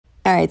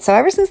All right, so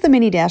ever since the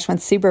mini dash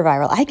went super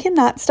viral, I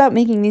cannot stop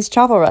making these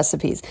chaffle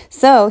recipes.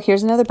 So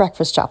here's another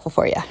breakfast chaffle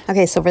for you.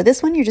 Okay, so for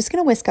this one, you're just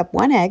gonna whisk up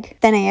 1 egg.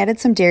 Then I added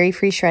some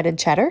dairy-free shredded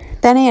cheddar.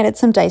 Then I added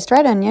some diced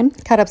red onion,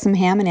 cut up some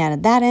ham and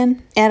added that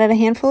in. Added a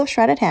handful of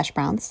shredded hash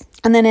browns.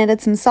 And then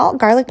added some salt,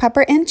 garlic,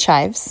 pepper, and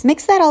chives.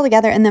 Mix that all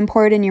together and then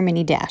pour it in your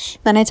mini dash.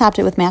 Then I topped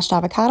it with mashed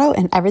avocado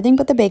and everything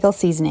but the bagel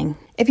seasoning.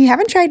 If you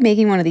haven't tried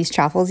making one of these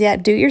chaffles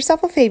yet, do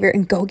yourself a favor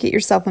and go get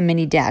yourself a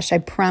mini dash. I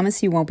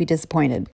promise you won't be disappointed.